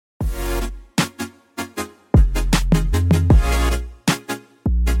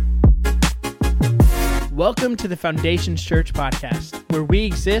Welcome to the Foundations Church podcast, where we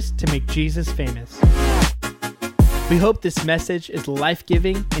exist to make Jesus famous. We hope this message is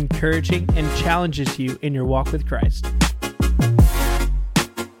life-giving, encouraging, and challenges you in your walk with Christ.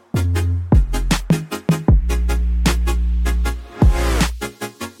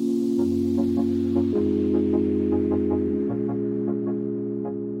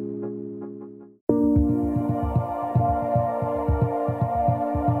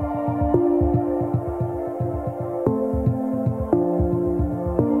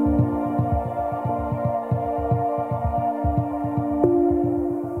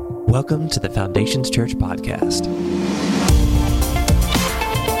 Welcome to the Foundations Church podcast.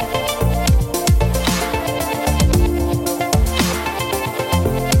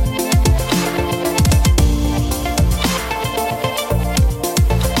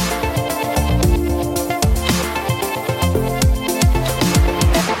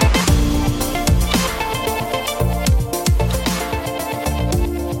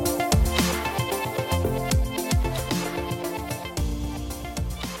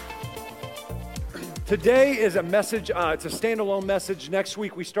 Today is a message, it's a standalone message. Next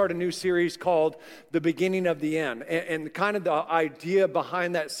week we start a new series called The Beginning of the End. And kind of the idea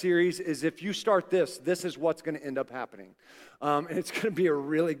behind that series is if you start this is what's going to end up happening. And it's going to be a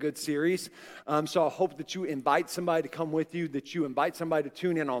really good series. So I hope that you invite somebody to come with you, that you invite somebody to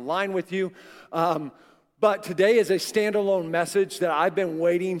tune in online with you. But today is a standalone message that I've been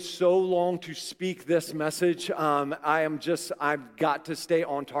waiting so long to speak this message. I've got to stay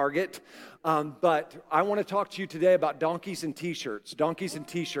on target. But I want to talk to you today about donkeys and t-shirts.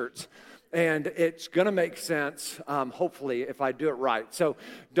 And it's going to make sense, hopefully, if I do it right. So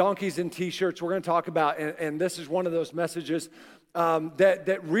donkeys and t-shirts, we're going to talk about, and this is one of those messages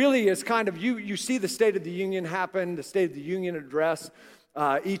that really is kind of, you see the State of the Union happen, the State of the Union address.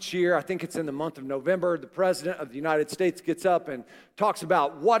 Each year, I think it's in the month of November, the President of the United States gets up and talks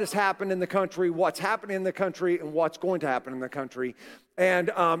about what has happened in the country, what's happening in the country, and what's going to happen in the country.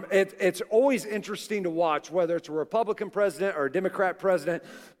 And it's always interesting to watch, whether it's a Republican president or a Democrat president,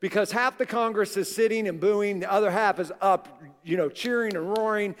 because half the Congress is sitting and booing, the other half is up, cheering and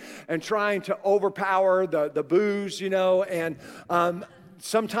roaring and trying to overpower the boos, and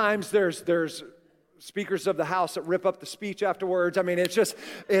sometimes there's speakers of the House that rip up the speech afterwards. I mean, it's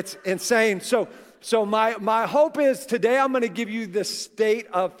insane. So my hope is today I'm going to give you the state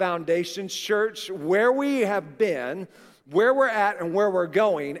of Foundations Church, where we have been, where we're at, and where we're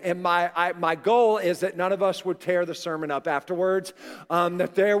going. And my goal is that none of us would tear the sermon up afterwards,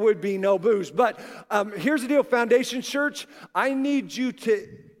 that there would be no booze. But here's the deal, Foundations Church, I need you to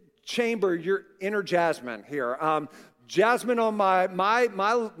chamber your inner Jasmine here. Jasmine on my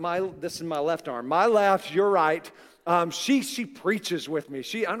this is my left arm. My left, your right. She preaches with me.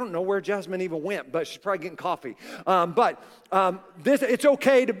 I don't know where Jasmine even went, but she's probably getting coffee. It's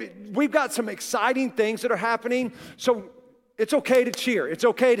okay we've got some exciting things that are happening. So it's okay to cheer. It's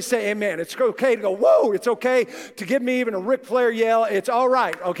okay to say amen. It's okay to go, whoa. It's okay to give me even a Ric Flair yell. It's all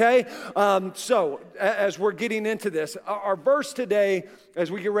right, okay? So as we're getting into this, our verse today,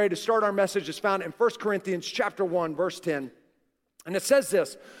 as we get ready to start our message, is found in 1 Corinthians chapter 1, verse 10. And it says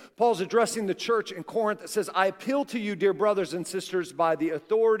this. Paul's addressing the church in Corinth. It says, I appeal to you, dear brothers and sisters, by the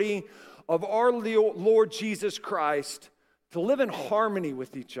authority of our Lord Jesus Christ, to live in harmony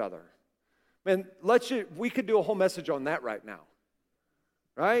with each other. Man, we could do a whole message on that right now,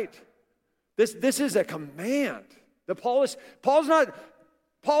 right? This is a command. Paul's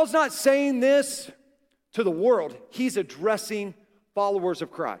not saying this to the world. He's addressing followers of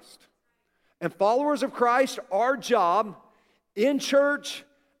Christ. And followers of Christ, our job in church,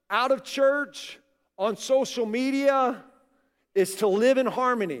 out of church, on social media, is to live in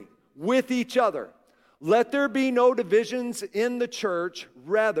harmony with each other. Let there be no divisions in the church,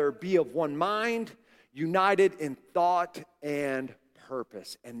 rather be of one mind, united in thought and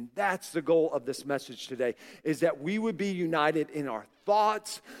purpose. And that's the goal of this message today, is that we would be united in our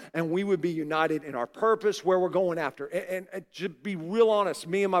thoughts and we would be united in our purpose, where we're going after. And to be real honest,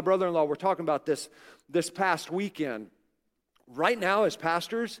 me and my brother-in-law were talking about this past weekend. Right now as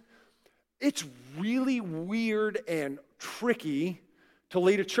pastors, it's really weird and tricky to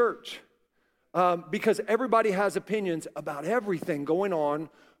lead a church. Because everybody has opinions about everything going on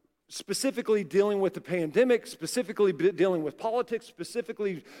specifically dealing with the pandemic, specifically dealing with politics,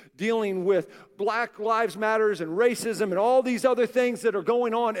 specifically dealing with Black Lives Matters and racism and all these other things that are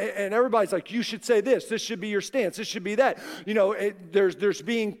going on. And everybody's like, you should say this should be your stance, this should be that. You know, there's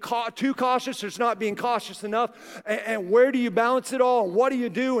being too cautious, there's not being cautious enough. And where do you balance it all? And what do you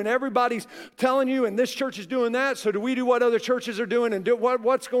do? And everybody's telling you, and this church is doing that, so do we do what other churches are doing and do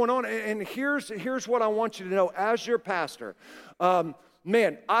what's going on? And here's what I want you to know as your pastor.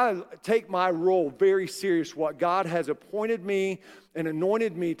 Man, I take my role very serious, what God has appointed me and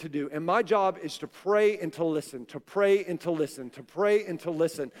anointed me to do. And my job is to pray and to listen, to pray and to listen, to pray and to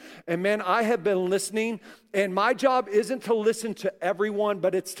listen. And man, I have been listening, and my job isn't to listen to everyone,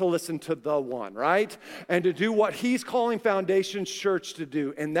 but it's to listen to the one, right? And to do what he's calling Foundations Church to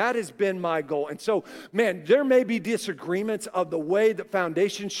do. And that has been my goal. And so, man, there may be disagreements of the way that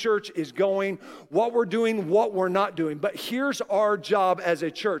Foundations Church is going, what we're doing, what we're not doing. But here's our job as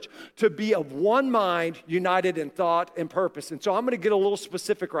a church, to be of one mind, united in thought and purpose. And so I'm going to get a little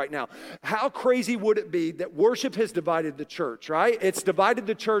specific right now. How crazy would it be that worship has divided the church, right? It's divided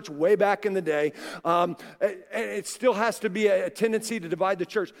the church way back in the day. And it still has to be a tendency to divide the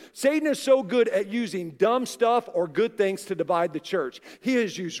church. Satan is so good at using dumb stuff or good things to divide the church. He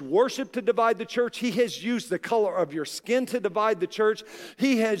has used worship to divide the church. He has used the color of your skin to divide the church.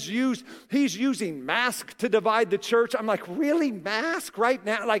 He's using mask to divide the church. I'm like, really, mask right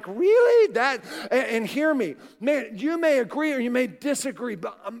now? Like, really? That? And hear me, man, you may agree or you may disagree,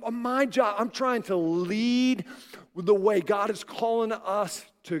 but my job, I'm trying to lead the way God is calling us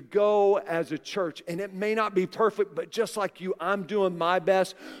to go as a church. And it may not be perfect, but just like you, I'm doing my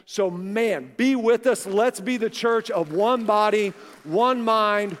best. So man, be with us. Let's be the church of one body, one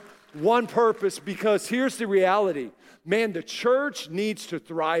mind, one purpose, because here's the reality. Man, the church needs to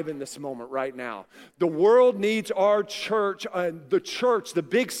thrive in this moment right now. The world needs our church, the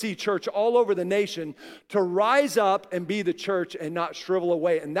Big C church all over the nation, to rise up and be the church and not shrivel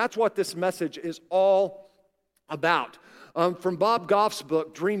away. And that's what this message is all about. From Bob Goff's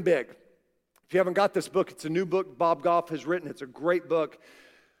book, Dream Big. If you haven't got this book, it's a new book Bob Goff has written. It's a great book.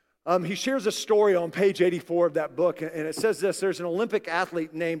 He shares a story on page 84 of that book, and it says this: there's an Olympic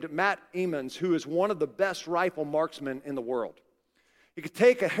athlete named Matt Emmons who is one of the best rifle marksmen in the world. He could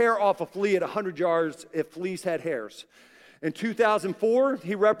take a hair off a flea at 100 yards if fleas had hairs. In 2004,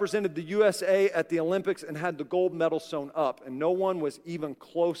 he represented the USA at the Olympics and had the gold medal sewn up, and no one was even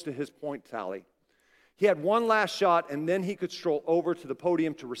close to his point tally. He had one last shot, and then he could stroll over to the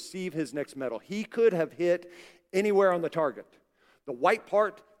podium to receive his next medal. He could have hit anywhere on the target, the white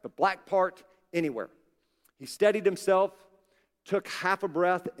part, the black part, anywhere. He steadied himself, took half a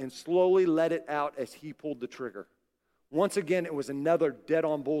breath, and slowly let it out as he pulled the trigger. Once again, it was another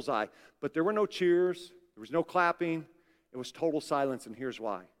dead-on bullseye, but there were no cheers, there was no clapping, it was total silence, and here's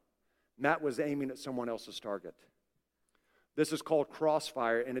why. Matt was aiming at someone else's target. This is called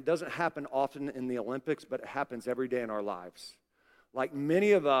crossfire, and it doesn't happen often in the Olympics, but it happens every day in our lives. Like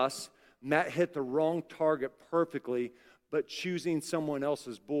many of us, Matt hit the wrong target perfectly, but choosing someone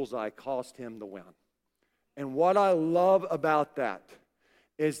else's bullseye cost him the win. And what I love about that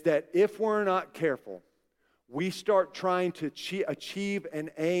is that if we're not careful, we start trying to achieve and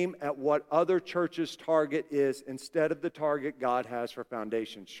aim at what other churches' target is instead of the target God has for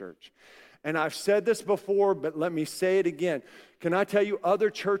Foundations Church. And I've said this before, but let me say it again. Can I tell you, other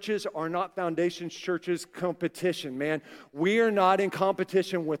churches are not Foundations Church's competition, man. We are not in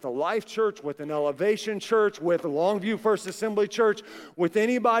competition with a Life Church, with an Elevation Church, with a Longview First Assembly Church, with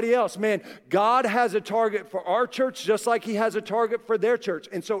anybody else. Man, God has a target for our church just like he has a target for their church.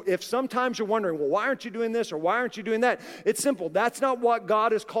 And so if sometimes you're wondering, well, why aren't you doing this or why aren't you doing that? It's simple. That's not what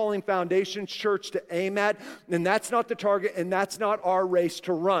God is calling Foundations Church to aim at, and that's not the target, and that's not our race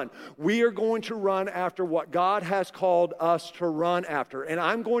to run. We are going to run after what God has called us to run after. And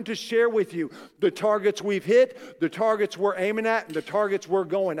I'm going to share with you the targets we've hit, the targets we're aiming at, and the targets we're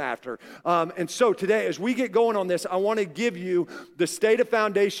going after. And so today, as we get going on this, I want to give you the state of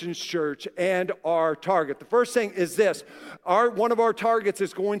Foundations Church and our target. The first thing is this. One of our targets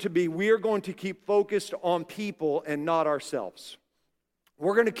is going to be, we are going to keep focused on people and not ourselves.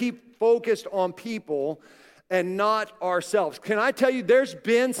 We're going to keep focused on people and not ourselves. Can I tell you, there's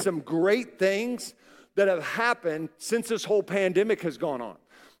been some great things that have happened since this whole pandemic has gone on.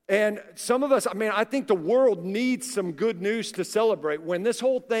 And some of us, I think the world needs some good news to celebrate. When this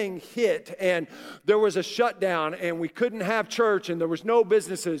whole thing hit and there was a shutdown and we couldn't have church and there was no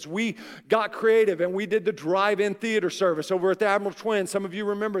businesses, we got creative and we did the drive-in theater service over at the Admiral Twin. Some of you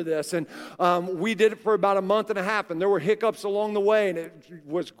remember this. And we did it for about a month and a half, and there were hiccups along the way, and it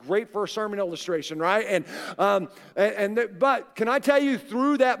was great for a sermon illustration, right? But can I tell you,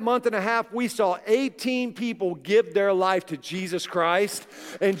 through that month and a half, we saw 18 people give their life to Jesus Christ.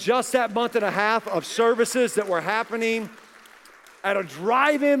 And just that month and a half of services that were happening at a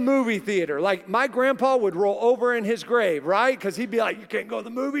drive-in movie theater. Like, my grandpa would roll over in his grave, right? Because he'd be like, you can't go to the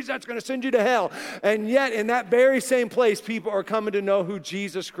movies, that's going to send you to hell. And yet, in that very same place, people are coming to know who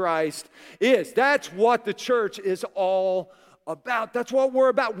Jesus Christ is. That's what the church is all about. That's what we're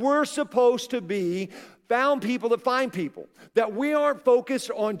about. We're supposed to be found people that find people. That we aren't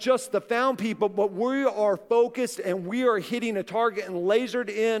focused on just the found people, but we are focused and we are hitting a target and lasered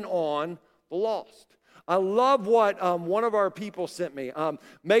in on the lost. I love what one of our people sent me.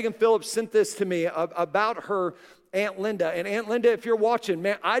 Megan Phillips sent this to me about her Aunt Linda. And Aunt Linda, if you're watching,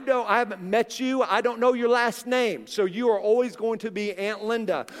 man, I haven't met you. I don't know your last name. So you are always going to be Aunt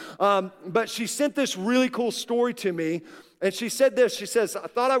Linda. But she sent this really cool story to me. And she said this, she says, I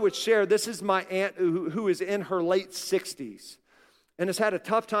thought I would share, this is my aunt who is in her late 60s and has had a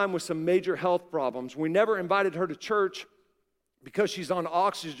tough time with some major health problems. We never invited her to church because she's on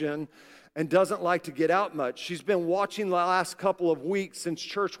oxygen and doesn't like to get out much. She's been watching the last couple of weeks since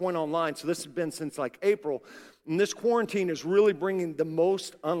church went online, so this has been since like April. And this quarantine is really bringing the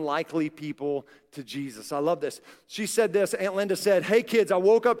most unlikely people to Jesus. I love this. She said this, Aunt Linda said, hey kids, I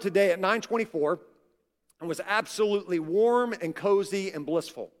woke up today at 9:24. And was absolutely warm and cozy and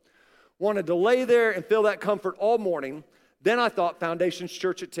blissful. Wanted to lay there and feel that comfort all morning. Then I thought, Foundations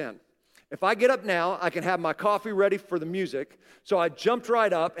Church at 10. If I get up now, I can have my coffee ready for the music. So I jumped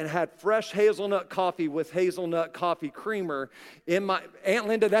right up and had fresh hazelnut coffee with hazelnut coffee creamer in my, Aunt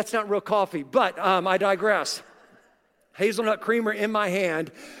Linda, that's not real coffee, but I digress. Hazelnut creamer in my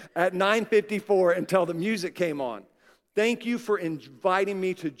hand at 9:54 until the music came on. Thank you for inviting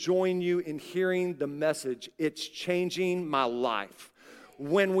me to join you in hearing the message. It's changing my life.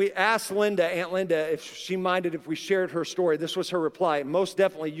 When we asked Linda, Aunt Linda, if she minded if we shared her story, this was her reply. Most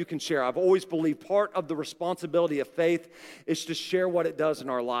definitely you can share. I've always believed part of the responsibility of faith is to share what it does in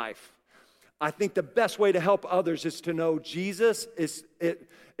our life. I think the best way to help others is to know Jesus, to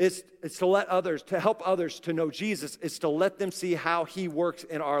help others to know Jesus is to let them see how he works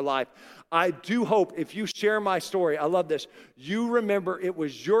in our life. I do hope if you share my story, I love this, you remember it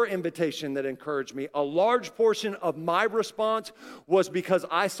was your invitation that encouraged me. A large portion of my response was because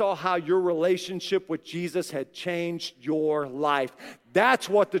I saw how your relationship with Jesus had changed your life. That's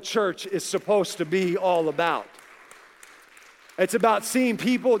what the church is supposed to be all about. It's about seeing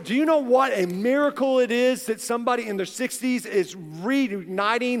people. Do you know what a miracle it is that somebody in their 60s is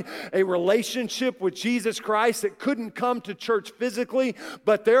reigniting a relationship with Jesus Christ that couldn't come to church physically,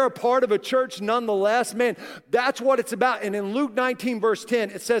 but they're a part of a church nonetheless? Man, that's what it's about. And in Luke 19, verse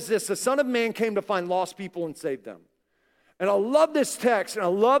 10, it says this, the Son of Man came to find lost people and save them. And I love this text, and I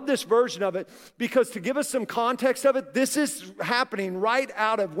love this version of it, because to give us some context of it, this is happening right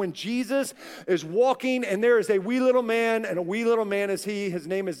out of when Jesus is walking, and there is a wee little man, and a wee little man is he. His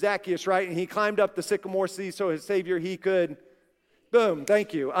name is Zacchaeus, right? And he climbed up the sycamore tree so his Savior, he could, boom,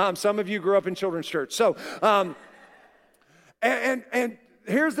 thank you. Some of you grew up in children's church. So, and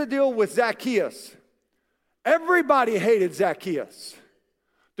here's the deal with Zacchaeus. Everybody hated Zacchaeus.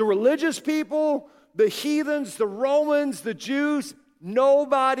 The religious people, the heathens, the Romans, the Jews,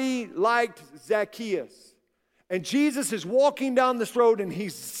 nobody liked Zacchaeus. And Jesus is walking down this road and he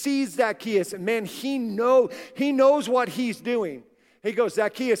sees Zacchaeus, and man, he knows what he's doing. He goes,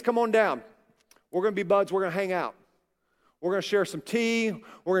 Zacchaeus, come on down. We're going to be buds. We're going to hang out. We're going to share some tea.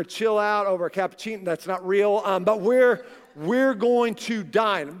 We're going to chill out over a cappuccino. That's not real, but we're going to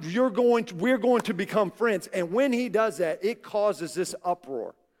dine. We're going to become friends. And when he does that, it causes this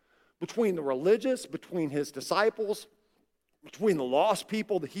uproar between the religious, between his disciples, between the lost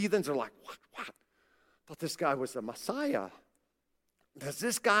people. The heathens are like, what? I thought this guy was the Messiah. Does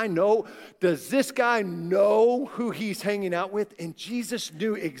this guy know who he's hanging out with? And Jesus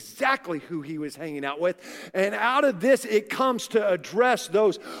knew exactly who he was hanging out with. And out of this, it comes to address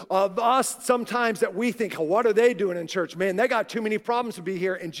those of us sometimes that we think, oh, what are they doing in church? Man, they got too many problems to be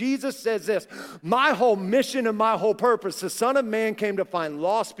here. And Jesus says this, my whole mission and my whole purpose, the Son of Man came to find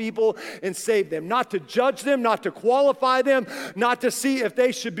lost people and save them. Not to judge them, not to qualify them, not to see if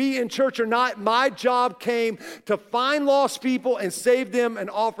they should be in church or not. My job came to find lost people and save save them and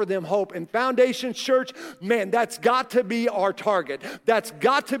offer them hope. And Foundation Church, man, that's got to be our target. That's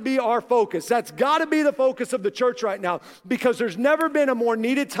got to be our focus. That's got to be the focus of the church right now, because there's never been a more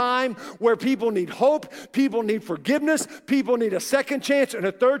needed time where people need hope, people need forgiveness, people need a second chance and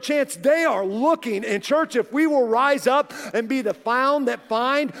a third chance. They are looking in church. If we will rise up and be the found that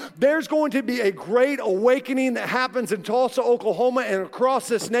find, there's going to be a great awakening that happens in Tulsa, Oklahoma, and across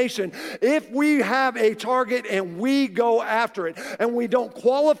this nation if we have a target and we go after it. And we don't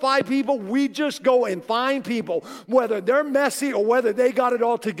qualify people, we just go and find people. Whether they're messy or whether they got it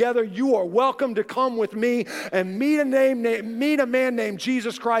all together, you are welcome to come with me and meet a man named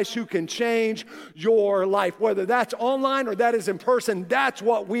Jesus Christ who can change your life. Whether that's online or that is in person, that's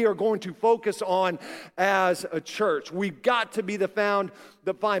what we are going to focus on as a church. We've got to be the found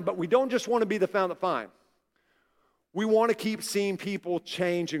that find, but we don't just want to be the found that find. We want to keep seeing people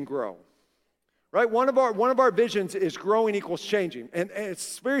change and grow. Right? One of our visions is growing equals changing. And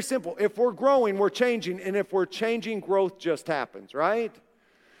it's very simple. If we're growing, we're changing. And if we're changing, growth just happens, right?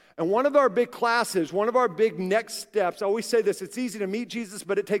 And one of our big classes, one of our big next steps, I always say this, it's easy to meet Jesus,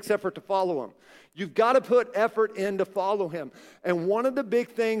 but it takes effort to follow him. You've got to put effort in to follow him. And one of the big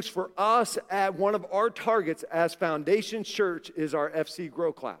things for us at one of our targets as Foundation Church is our FC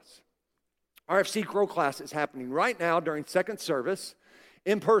Grow class. Our FC Grow class is happening right now during second service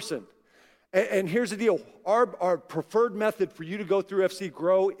in person. And here's the deal. Our preferred method for you to go through FC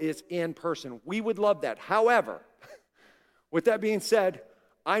Grow is in person. We would love that. However, with that being said,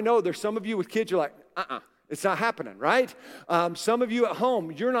 I know there's some of you with kids, you're like, it's not happening, right? Some of you at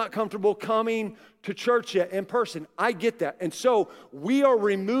home, you're not comfortable coming to church yet in person. I get that. And so we are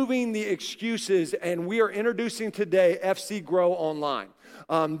removing the excuses and we are introducing today FC Grow Online.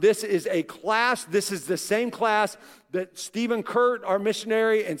 This is a class. This is the same class that Stephen Kurt, our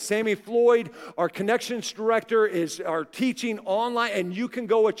missionary, and Sammy Floyd, our connections director, are teaching online, and you can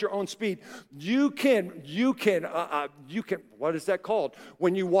go at your own speed. You can, what is that called?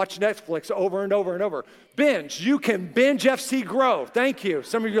 When you watch Netflix over and over and over. Binge. You can binge FC Grow. Thank you.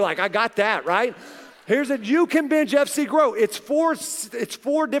 Some of you are like, I got that, right? You can binge FC Grow. It's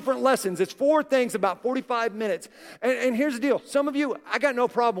four different lessons. It's 4 things, about 45 minutes. And here's the deal. Some of you, I got no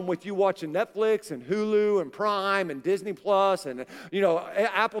problem with you watching Netflix and Hulu and Prime and Disney Plus and,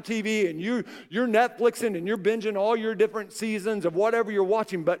 Apple TV, and you're Netflixing and you're binging all your different seasons of whatever you're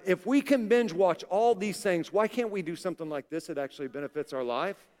watching. But if we can binge watch all these things, why can't we do something like this that actually benefits our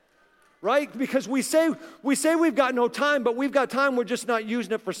life? Right? Because we say we've got no time, but we've got time. We're just not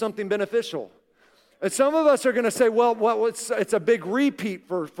using it for something beneficial. And some of us are going to say, well, it's a big repeat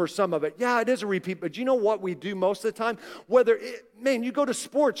for some of it. Yeah, it is a repeat, but you know what we do most of the time? You go to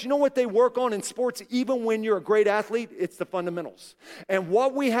sports, you know what they work on in sports, even when you're a great athlete? It's the fundamentals. And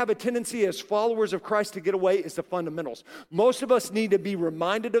what we have a tendency as followers of Christ to get away is the fundamentals. Most of us need to be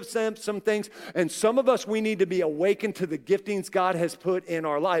reminded of some things, and some of us, we need to be awakened to the giftings God has put in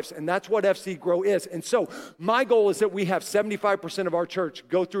our lives, and that's what FC Grow is. And so my goal is that we have 75% of our church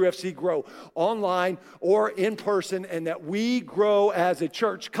go through FC Grow online or in person, and that we grow as a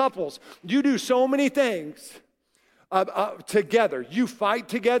church. Couples, you do so many things together. You fight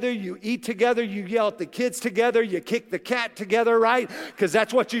together, you eat together, you yell at the kids together, you kick the cat together, right? Because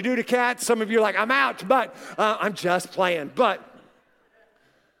that's what you do to cats. Some of you are like, I'm out, but I'm just playing. But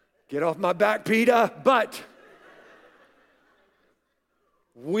get off my back, PETA. But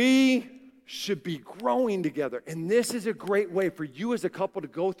we should be growing together. And this is a great way for you as a couple to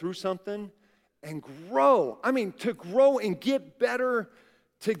go through something and grow. To grow and get better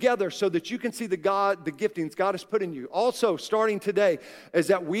together so that you can see the giftings God has put in you. Also, starting today, is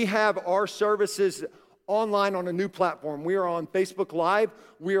that we have our services online on a new platform. We are on Facebook Live,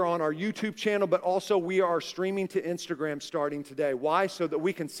 we are on our YouTube channel, but also we are streaming to Instagram starting today. Why? So that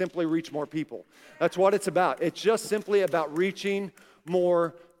we can simply reach more people. That's what it's about. It's just simply about reaching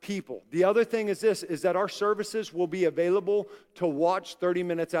more people. The other thing is this, is that our services will be available to watch 30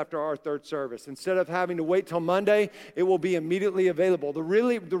 minutes after our third service. Instead of having to wait till Monday, it will be immediately available.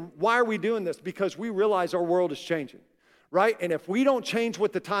 Why are we doing this? Because we realize our world is changing. Right? And if we don't change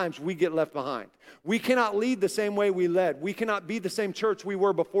with the times, we get left behind. We cannot lead the same way we led. We cannot be the same church we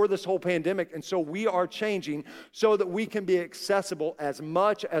were before this whole pandemic. And so we are changing so that we can be accessible as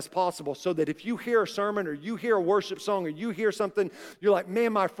much as possible. So that if you hear a sermon or you hear a worship song or you hear something, you're like,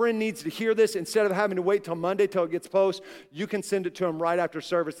 man, my friend needs to hear this. Instead of having to wait till Monday till it gets posted, you can send it to them right after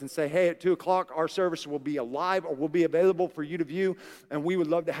service and say, hey, at 2 o'clock, our service will be alive or will be available for you to view. And we would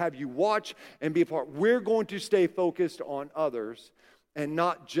love to have you watch and be a part. We're going to stay focused on others and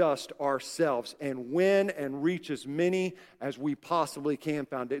not just ourselves, and win and reach as many as we possibly can.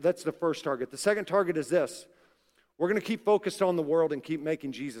 That's the first target. The second target is this. We're going to keep focused on the world and keep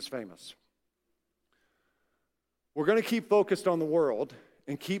making Jesus famous. We're going to keep focused on the world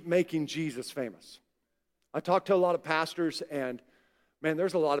and keep making Jesus famous. I talk to a lot of pastors, and man,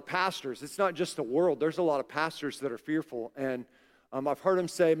 there's a lot of pastors. It's not just the world. There's a lot of pastors that are fearful, and I've heard them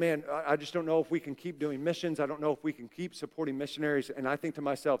say, man, I just don't know if we can keep doing missions. I don't know if we can keep supporting missionaries. And I think to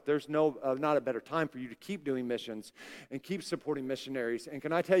myself, there's not a better time for you to keep doing missions and keep supporting missionaries. And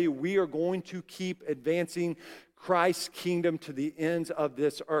can I tell you, we are going to keep advancing Christ's kingdom to the ends of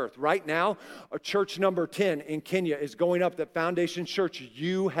this earth. Right now, a church number 10 in Kenya is going up, that Foundation Church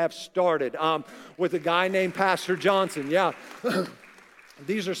you have started with a guy named Pastor Johnson. Yeah.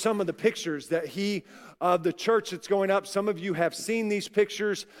 These are some of the pictures that of the church that's going up. Some of you have seen these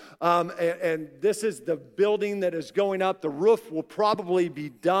pictures, and this is the building that is going up. The roof will probably be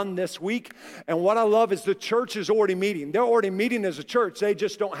done this week, and what I love is the church is already meeting. They're already meeting as a church. They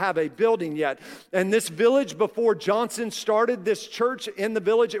just don't have a building yet. And this village, before Johnson started this church in the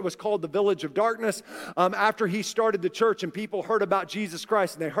village, it was called the Village of Darkness. After he started the church and people heard about Jesus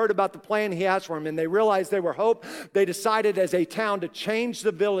Christ, and they heard about the plan he has for them, and they realized they were hope, they decided as a town to change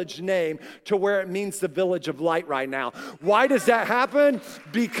the village name to where it means the Village of Light right now. Why does that happen?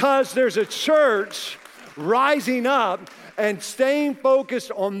 Because there's a church rising up and staying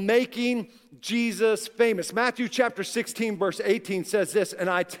focused on making Jesus famous. Matthew chapter 16, verse 18 says this, "And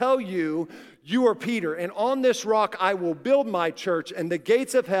I tell you, you are Peter, and on this rock I will build my church, and the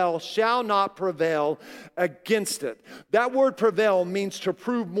gates of hell shall not prevail against it." That word prevail means to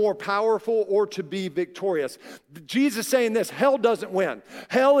prove more powerful or to be victorious. Jesus saying this, hell doesn't win.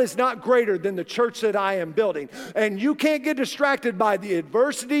 Hell is not greater than the church that I am building. And you can't get distracted by the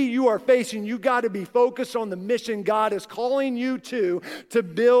adversity you are facing. You got to be focused on the mission God is calling you to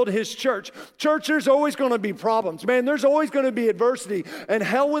build his church. Church, there's always going to be problems. Man, there's always going to be adversity. And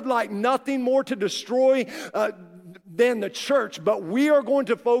hell would like nothing more to destroy than the church, but we are going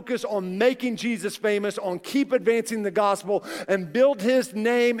to focus on making Jesus famous, on keep advancing the gospel and build his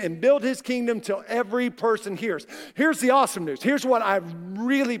name and build his kingdom till every person hears. Here's the awesome news. Here's what I'm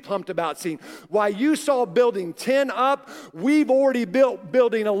really pumped about seeing. While you saw building 10 up, we've already built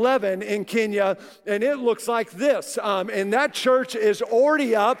building 11 in Kenya, and it looks like this. And that church is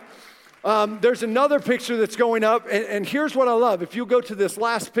already up. There's another picture that's going up, and here's what I love. If you go to this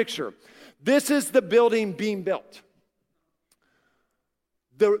last picture, this is the building being built.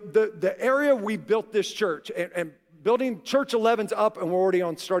 The area we built this church, and building church 11's up, and we're already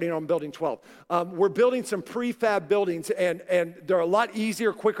starting on building 12. We're building some prefab buildings, and they're a lot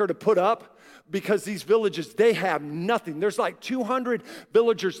easier, quicker to put up because these villages, they have nothing. There's like 200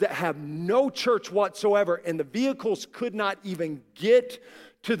 villagers that have no church whatsoever, and the vehicles could not even get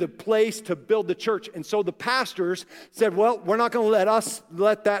to the place to build the church. And so the pastors said, well, we're not going to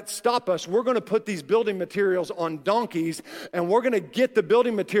let that stop us. We're going to put these building materials on donkeys, and we're going to get the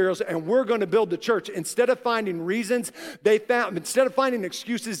building materials, and we're going to build the church. Instead of finding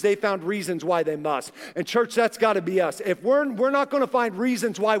excuses, they found reasons why they must. And church, that's got to be us. If we're not going to find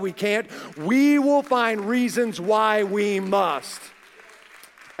reasons why we can't, we will find reasons why we must.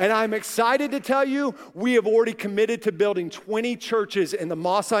 And I'm excited to tell you, we have already committed to building 20 churches in the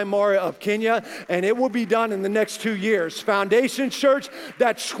Masai Mara of Kenya, and it will be done in the next 2 years. Foundation Church,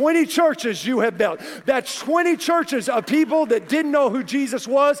 that's 20 churches you have built. That's 20 churches of people that didn't know who Jesus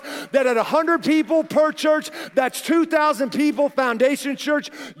was, that at 100 people per church, that's 2,000 people. Foundation Church,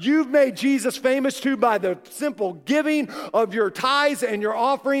 you've made Jesus famous too by the simple giving of your tithes and your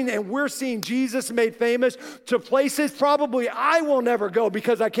offering, and we're seeing Jesus made famous to places probably I will never go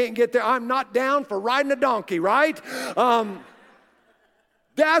because I can't get there. I'm not down for riding a donkey, right?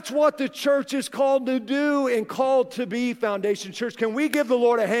 That's what the church is called to do and called to be, Foundation Church. Can we give the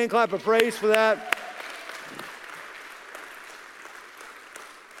Lord a hand clap of praise for that?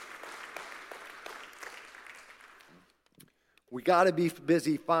 We got to be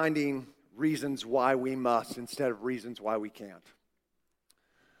busy finding reasons why we must instead of reasons why we can't.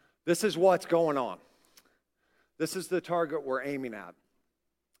 This is what's going on. This is the target we're aiming at.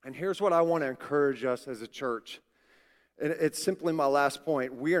 And here's what I want to encourage us as a church. And it's simply my last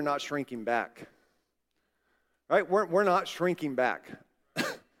point. We are not shrinking back. Right? We're not shrinking back.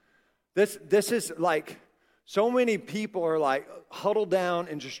 This is like, so many people are like huddled down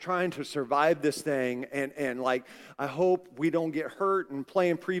and just trying to survive this thing. And like, I hope we don't get hurt and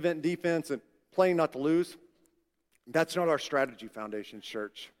playing prevent defense and playing not to lose. That's not our strategy, Foundation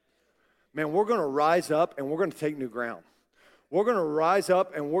Church. Man, we're going to rise up and we're going to take new ground. We're going to rise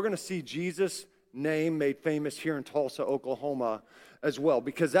up and we're going to see Jesus' name made famous here in Tulsa, Oklahoma as well,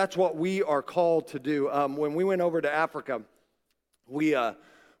 because that's what we are called to do. When we went over to Africa,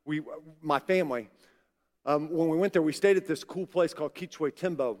 my family, When we went there, we stayed at this cool place called Kichwe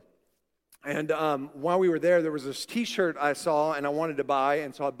Timbo. And while we were there was this T-shirt I saw and I wanted to buy,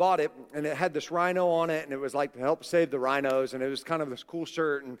 and so I bought it, and it had this rhino on it, and it was like to help save the rhinos, and it was kind of this cool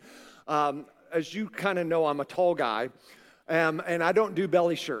shirt. And as you kind of know, I'm a tall guy, and I don't do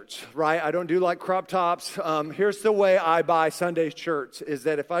belly shirts, right? I don't do like crop tops. Here's the way I buy Sunday shirts, is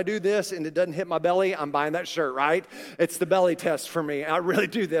that if I do this and it doesn't hit my belly, I'm buying that shirt, right? It's the belly test for me. I really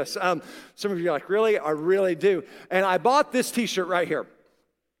do this. Some of you are like, really? I really do. And I bought this T-shirt right here.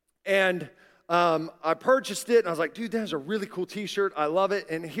 And I purchased it, and I was like, dude, that's a really cool T-shirt. I love it.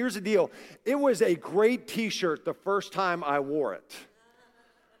 And here's the deal. It was a great T-shirt the first time I wore it.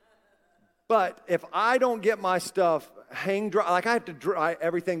 But if I don't get my stuff hang dry, like I have to dry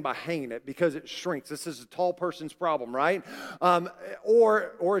everything by hanging it because it shrinks. This is a tall person's problem, right?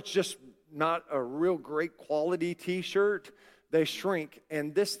 Or it's just not a real great quality T-shirt. They shrink,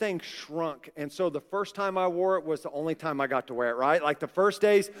 and this thing shrunk. And so the first time I wore it was the only time I got to wear it, right? Like the first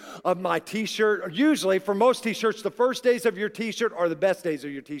days of my T-shirt, usually for most T-shirts, the first days of your T-shirt are the best days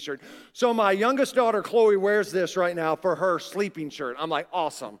of your T-shirt. So my youngest daughter, Chloe, wears this right now for her sleeping shirt. I'm like,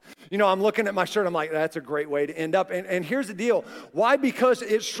 awesome. You know, I'm looking at my shirt, I'm like, that's a great way to end up. And here's the deal. Why? Because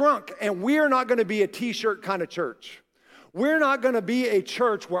it shrunk, and we are not going to be a T-shirt kind of church. We're not going to be a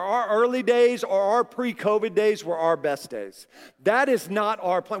church where our early days or our pre-COVID days were our best days. That is not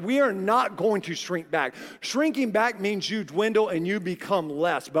our plan. We are not going to shrink back. Shrinking back means you dwindle and you become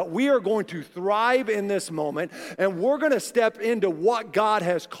less. But we are going to thrive in this moment, and we're going to step into what God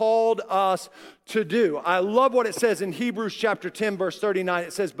has called us to do. I love what it says in Hebrews chapter 10, verse 39.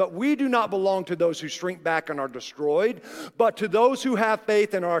 It says, but we do not belong to those who shrink back and are destroyed, but to those who have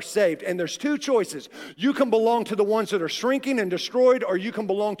faith and are saved. And there's two choices. You can belong to the ones that are shrinking and destroyed, or you can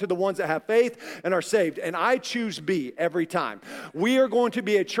belong to the ones that have faith and are saved. And I choose B every time. We are going to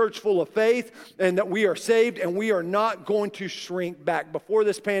be a church full of faith and that we are saved, and we are not going to shrink back. Before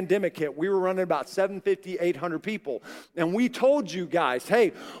this pandemic hit, we were running about 750, 800 people. And we told you guys,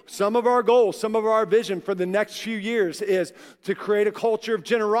 hey, some of our goals, some of our vision for the next few years is to create a culture of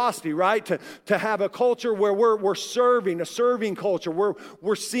generosity, right? To have a culture where we're serving, a serving culture, where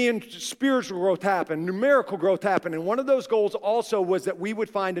we're seeing spiritual growth happen, numerical growth happen. And one of those goals also was that we would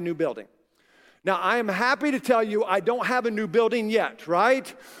find a new building. Now, I am happy to tell you I don't have a new building yet,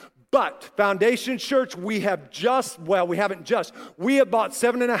 right? But Foundation Church, we have bought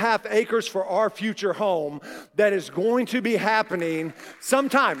 7.5 acres for our future home that is going to be happening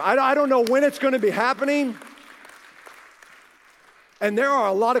sometime. I don't know when it's going to be happening. And there are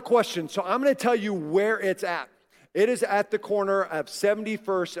a lot of questions, so I'm going to tell you where it's at. It is at the corner of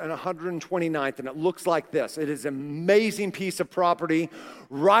 71st and 129th, and it looks like this. It is an amazing piece of property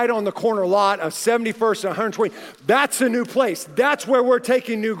right on the corner lot of 71st and 120th. That's a new place. That's where we're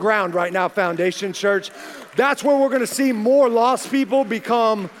taking new ground right now, Foundation Church. That's where we're going to see more lost people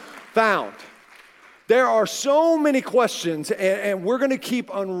become found. There are so many questions, and we're going to keep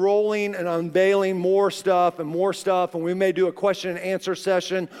unrolling and unveiling more stuff, and we may do a question and answer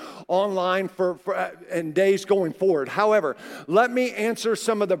session online for in days going forward. However, let me answer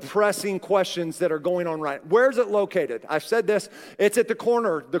some of the pressing questions that are going on right. Where is it located? I've said this. It's at the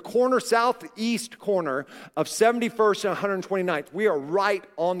corner southeast corner of 71st and 129th. We are right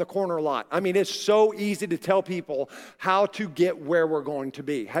on the corner lot. I mean, it's so easy to tell people how to get where we're going to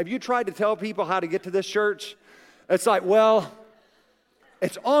be. Have you tried to tell people how to get to this church? It's like, well,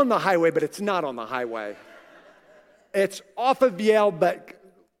 it's on the highway, but it's not on the highway. It's off of Yale, but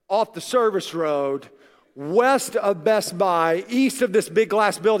off the service road, west of Best Buy, east of this big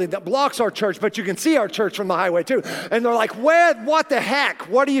glass building that blocks our church, but you can see our church from the highway too. And they're like, what the heck?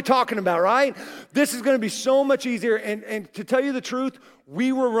 What are you talking about, right? This is going to be so much easier. And to tell you the truth,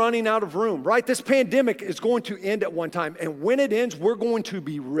 we were running out of room, right? This pandemic is going to end at one time. And when it ends, we're going to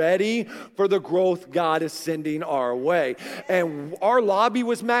be ready for the growth God is sending our way. And our lobby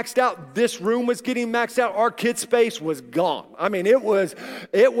was maxed out. This room was getting maxed out. Our kid space was gone. I mean, it was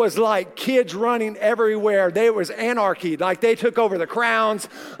like kids running everywhere. There was anarchy. Like they took over the crowns.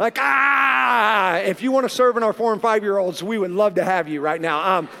 Like, if you want to serve in our 4 and 5-year-olds, we would love to have you right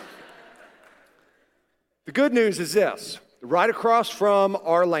now. The good news is this. Right across from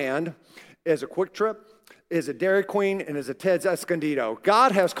our land is a Quick Trip, is a Dairy Queen, and is a Ted's Escondido.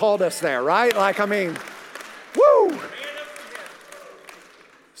 God has called us there, right? Woo!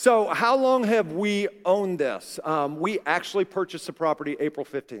 So how long have we owned this? We actually purchased the property April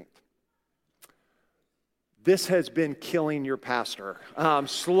 15th. This has been killing your pastor.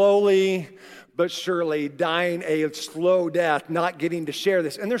 Slowly but surely dying a slow death, not getting to share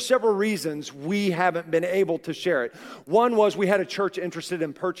this. And there's several reasons we haven't been able to share it. One was we had a church interested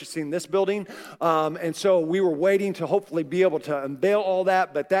in purchasing this building, and so we were waiting to hopefully be able to unveil all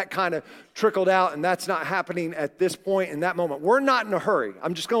that, but that kind of trickled out, and that's not happening at this point in that moment. We're not in a hurry.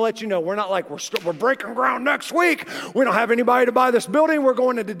 I'm just going to let you know, we're not like we're breaking ground next week. We don't have anybody to buy this building. We're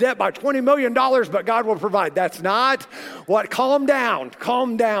going into debt by $20 million, but God will provide. That's not what. Calm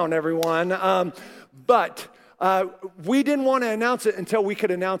down, everyone. But we didn't want to announce it until we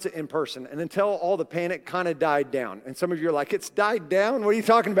could announce it in person and until all the panic kind of died down. And some of you are like, it's died down? What are you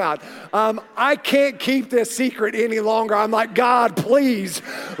talking about? I can't keep this secret any longer. I'm like, God, please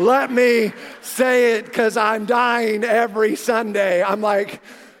let me say it because I'm dying every Sunday. I'm like,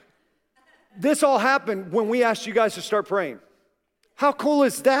 this all happened when we asked you guys to start praying. How cool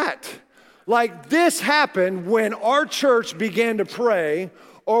is that? Like, this happened when our church began to pray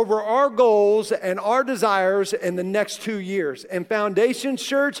over our goals and our desires in the next 2 years. And Foundation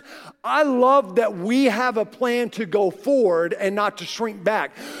Church, I love that we have a plan to go forward and not to shrink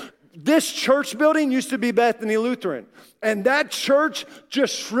back. This church building used to be Bethany Lutheran. And that church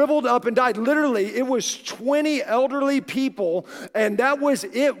just shriveled up and died. Literally, it was 20 elderly people, and that was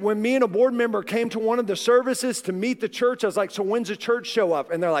it. When me and a board member came to one of the services to meet the church, I was like, so when's the church show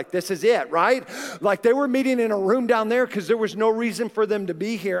up? And they're like, this is it, right? Like, they were meeting in a room down there because there was no reason for them to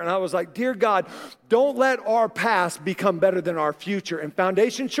be here. And I was like, dear God, don't let our past become better than our future. And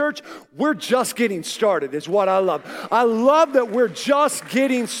Foundation Church, we're just getting started is what I love. I love that we're just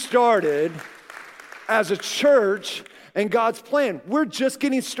getting started as a church and God's plan. We're just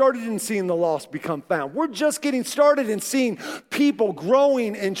getting started in seeing the lost become found. We're just getting started in seeing people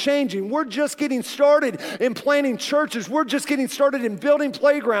growing and changing. We're just getting started in planting churches. We're just getting started in building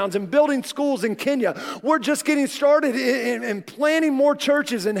playgrounds and building schools in Kenya. We're just getting started in planting more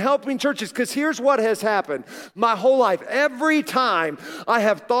churches and helping churches. Because here's what has happened my whole life. Every time I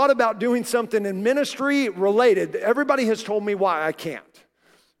have thought about doing something in ministry related, everybody has told me why I can't.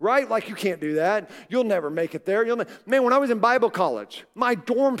 Right? Like, you can't do that. You'll never make it there. Man, when I was in Bible college, my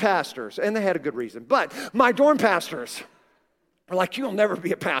dorm pastors, and they had a good reason, but my dorm pastors are like, you'll never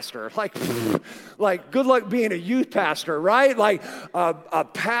be a pastor. Like, good luck being a youth pastor, right? Like, a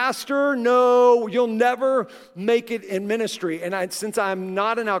pastor, no, you'll never make it in ministry. And since I'm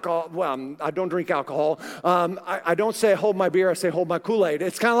not an I don't drink alcohol. I don't say hold my beer, I say hold my Kool-Aid.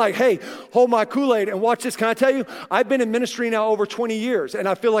 It's kind of like, hey, hold my Kool-Aid. And watch this, can I tell you? I've been in ministry now over 20 years, and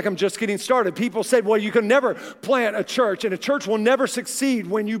I feel like I'm just getting started. People said, well, you can never plant a church, and a church will never succeed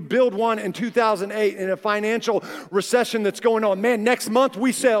when you build one in 2008 in a financial recession that's going on. Man, next month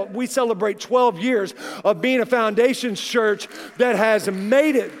we celebrate 12 years of being a Foundation Church that has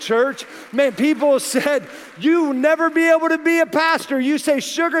made it, church. Man, people said, you'll never be able to be a pastor. You say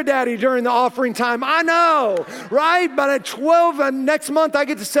sugar daddy during the offering time. I know, right? But at 12, next month I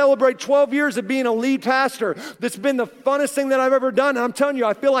get to celebrate 12 years of being a lead pastor. That's been the funnest thing that I've ever done. And I'm telling you,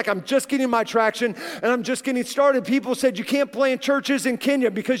 I feel like I'm just getting my traction and I'm just getting started. People said, you can't plant churches in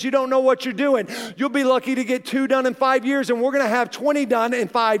Kenya because you don't know what you're doing. You'll be lucky to get 2 done in 5 years, and we're going to have 20 done in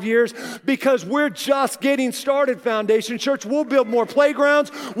 5 years because we're just getting started, Foundation Church. We'll build more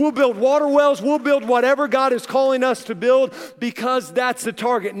playgrounds. We'll build water wells. We'll build whatever God is calling us to build because that's the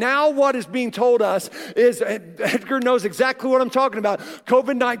target. Now what is being told us is, Edgar knows exactly what I'm talking about,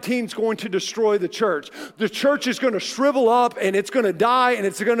 COVID-19 is going to destroy the church. The church is going to shrivel up and it's going to die and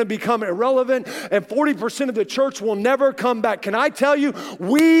it's going to become irrelevant, and 40% of the church will never come back. Can I tell you,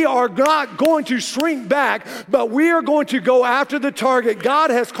 we are not going to shrink back, but we are going to go after the target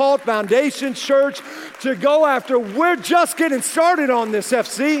God has called Foundation Church to go after. We're just getting started on this,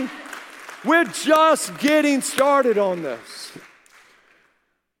 FC. We're just getting started on this.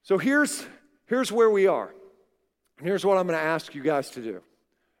 So here's where we are. And here's what I'm going to ask you guys to do,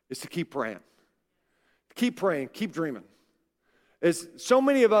 is to keep praying. Keep praying, keep dreaming. As so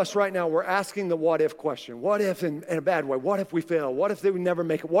many of us right now, we're asking the what if question. What if in a bad way? What if we fail? What if they would never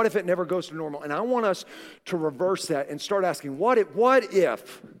make it? What if it never goes to normal? And I want us to reverse that and start asking, what if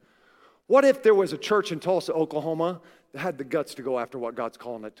there was a church in Tulsa, Oklahoma that had the guts to go after what God's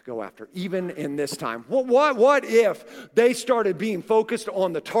calling it to go after, even in this time? What if they started being focused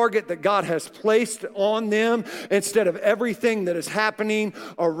on the target that God has placed on them instead of everything that is happening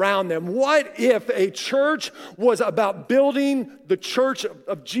around them? What if a church was about building the church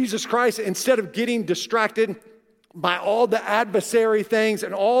of Jesus Christ instead of getting distracted by all the adversary things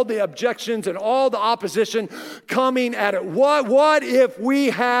and all the objections and all the opposition coming at it. What if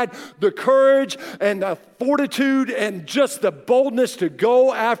we had the courage and the fortitude and just the boldness to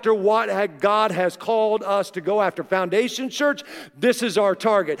go after what God has called us to go after? Foundation Church, this is our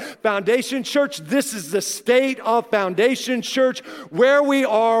target. Foundation Church, this is the state of Foundation Church, where we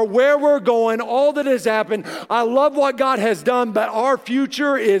are, where we're going, all that has happened. I love what God has done, but our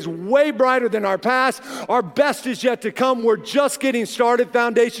future is way brighter than our past. Our best is yet to come. We're just getting started,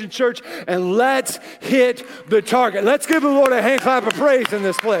 Foundation Church, and let's hit the target. Let's give the Lord a hand clap of praise in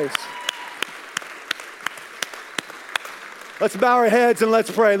this place. Let's bow our heads and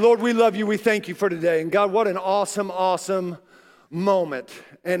let's pray. Lord, we love you. We thank you for today. And God, what an awesome, awesome moment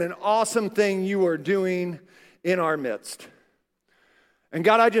and an awesome thing you are doing in our midst. And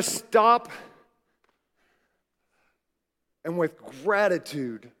God, I just stop and with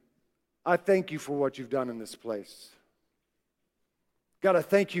gratitude, I thank you for what you've done in this place. God, I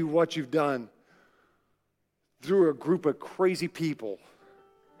thank you for what you've done through a group of crazy people.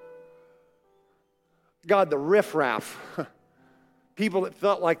 God, the riffraff. People that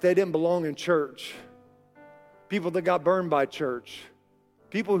felt like they didn't belong in church. People that got burned by church.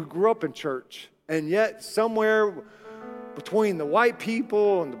 People who grew up in church. And yet somewhere between the white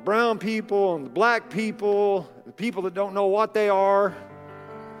people and the brown people and the black people, the people that don't know what they are,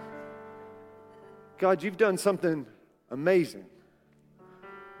 God, you've done something amazing.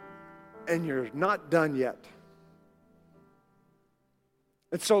 And you're not done yet.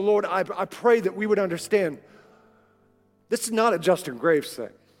 And so, Lord, I pray that we would understand this is not a Justin Graves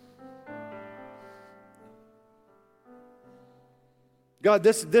thing. God,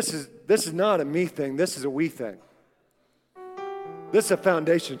 this is not a me thing. This is a we thing. This is a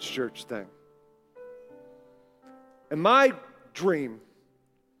Foundation Church thing. And my dream,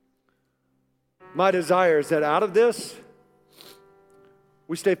 my desire is that out of this,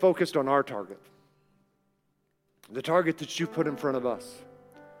 we stay focused on our target. The target that you put in front of us.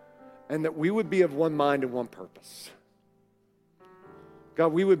 And that we would be of one mind and one purpose.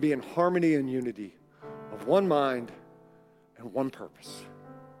 God, we would be in harmony and unity of one mind and one purpose.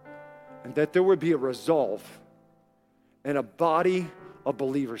 And that there would be a resolve and a body of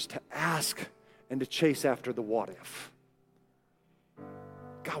believers to ask and to chase after the what if.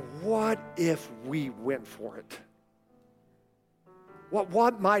 God, what if we went for it?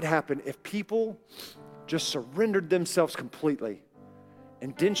 What might happen if people just surrendered themselves completely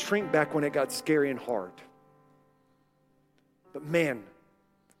and didn't shrink back when it got scary and hard? But man,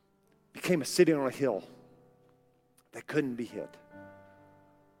 became a city on a hill that couldn't be hid.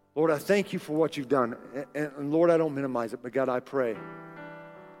 Lord, I thank you for what you've done. And Lord, I don't minimize it, but God, I pray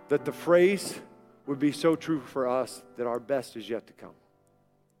that the phrase would be so true for us that our best is yet to come.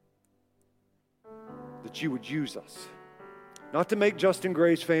 That you would use us. Not to make Justin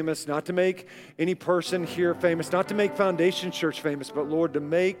Graves famous, not to make any person here famous, not to make Foundation Church famous, but Lord, to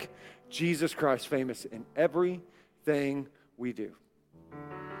make Jesus Christ famous in everything we do.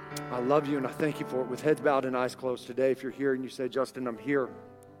 I love you and I thank you for it. With heads bowed and eyes closed today, if you're here and you say, Justin, I'm here,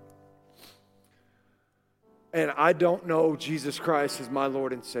 and I don't know Jesus Christ as my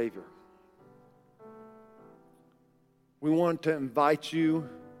Lord and Savior, we want to invite you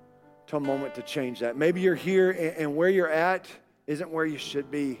to a moment to change that. Maybe you're here and where you're at isn't where you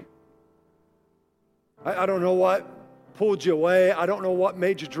should be. I don't know what pulled you away. I don't know what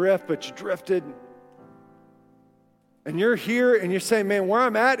made you drift, but you drifted. And you're here and you're saying, man, where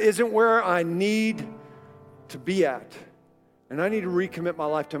I'm at isn't where I need to be at. And I need to recommit my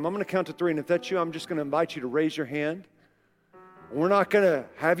life to Him. I'm going to count to 3, and if that's you, I'm just going to invite you to raise your hand. We're not going to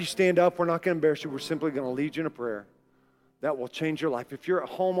have you stand up. We're not going to embarrass you. We're simply going to lead you in a prayer that will change your life. If you're at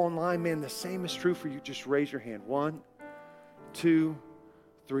home online, man, the same is true for you. Just raise your hand. 1, 2,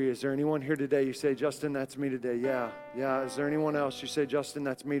 3. Is there anyone here today? You say, Justin, that's me today. Yeah. Is there anyone else? You say, Justin,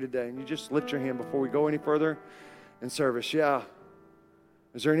 that's me today. And you just lift your hand before we go any further in service. Yeah.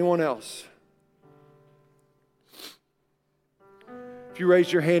 Is there anyone else? If you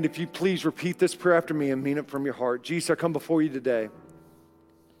raise your hand, if you please repeat this prayer after me and mean it from your heart. Jesus, I come before you today.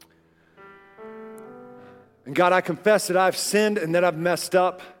 And God, I confess that I've sinned and that I've messed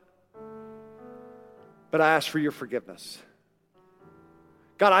up. But I ask for your forgiveness.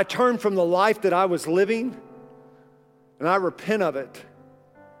 God, I turn from the life that I was living and I repent of it.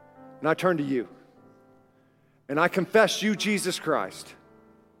 And I turn to you. And I confess you, Jesus Christ,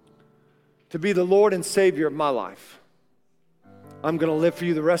 to be the Lord and Savior of my life. I'm going to live for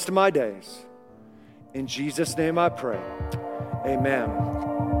you the rest of my days. In Jesus' name I pray. Amen.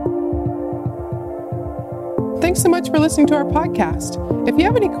 Thanks so much for listening to our podcast. If you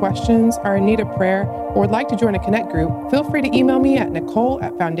have any questions, are in need of prayer, or would like to join a Connect group, feel free to email me at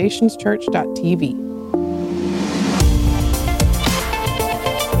nicole@foundationschurch.tv.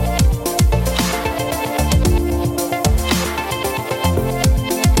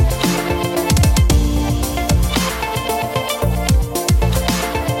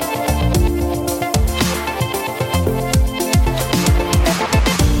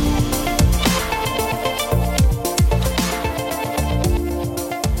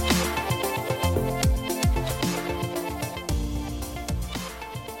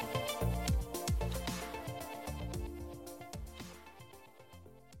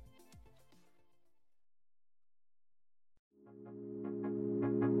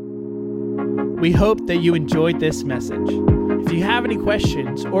 We hope that you enjoyed this message. If you have any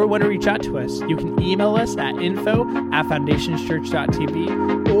questions or want to reach out to us, you can email us at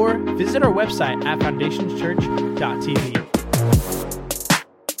info@foundationschurch.tv or visit our website at foundationschurch.tv.